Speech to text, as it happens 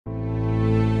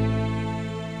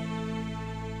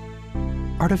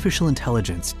artificial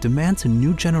intelligence demands a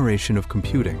new generation of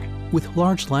computing, with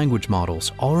large language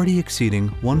models already exceeding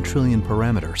 1 trillion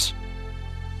parameters.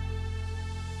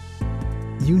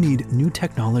 You need new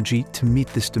technology to meet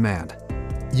this demand.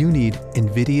 You need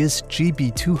NVIDIA's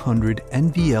GB200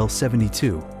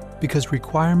 NVL72 because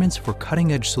requirements for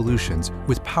cutting-edge solutions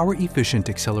with power-efficient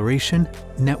acceleration,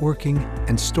 networking,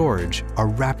 and storage are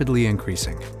rapidly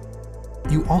increasing.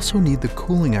 You also need the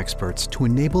cooling experts to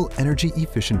enable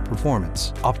energy-efficient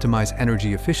performance, optimize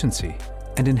energy efficiency,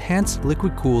 and enhance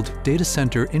liquid-cooled data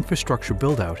center infrastructure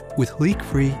build-out with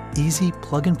leak-free, easy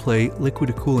plug-and-play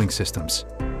liquid cooling systems.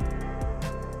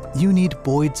 You need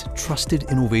Boyd's trusted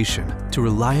innovation to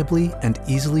reliably and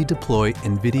easily deploy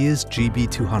NVIDIA's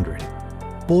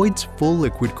GB200. Boyd's full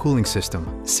liquid cooling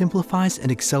system simplifies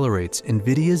and accelerates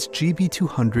NVIDIA's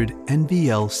GB200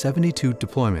 NVL72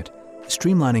 deployment,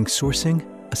 streamlining sourcing,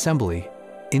 assembly,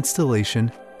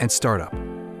 installation, and startup.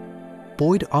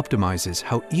 Boyd optimizes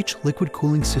how each liquid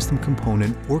cooling system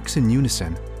component works in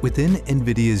unison within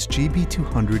NVIDIA's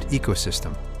GB200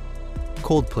 ecosystem.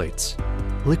 Cold plates,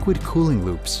 liquid cooling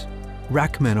loops,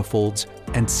 rack manifolds,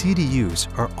 and CDUs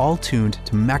are all tuned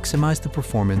to maximize the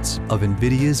performance of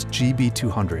NVIDIA's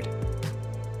GB200.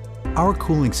 Our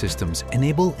cooling systems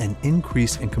enable an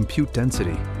increase in compute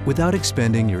density without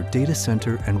expanding your data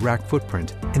center and rack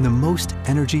footprint in the most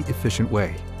energy-efficient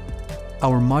way.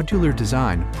 Our modular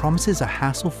design promises a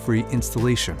hassle-free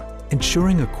installation,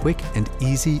 ensuring a quick and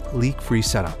easy leak-free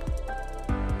setup.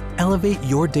 Elevate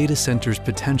your data center's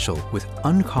potential with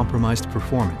uncompromised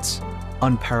performance,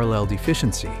 unparalleled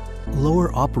efficiency, lower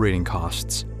operating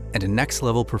costs, and a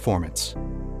next-level performance.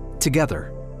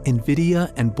 Together,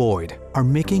 NVIDIA and Boyd are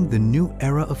making the new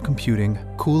era of computing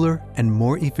cooler and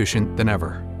more efficient than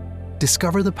ever.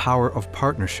 Discover the power of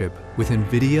partnership with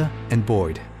NVIDIA and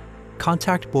Boyd.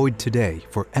 Contact Boyd today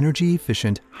for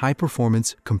energy-efficient,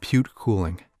 high-performance compute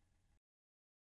cooling.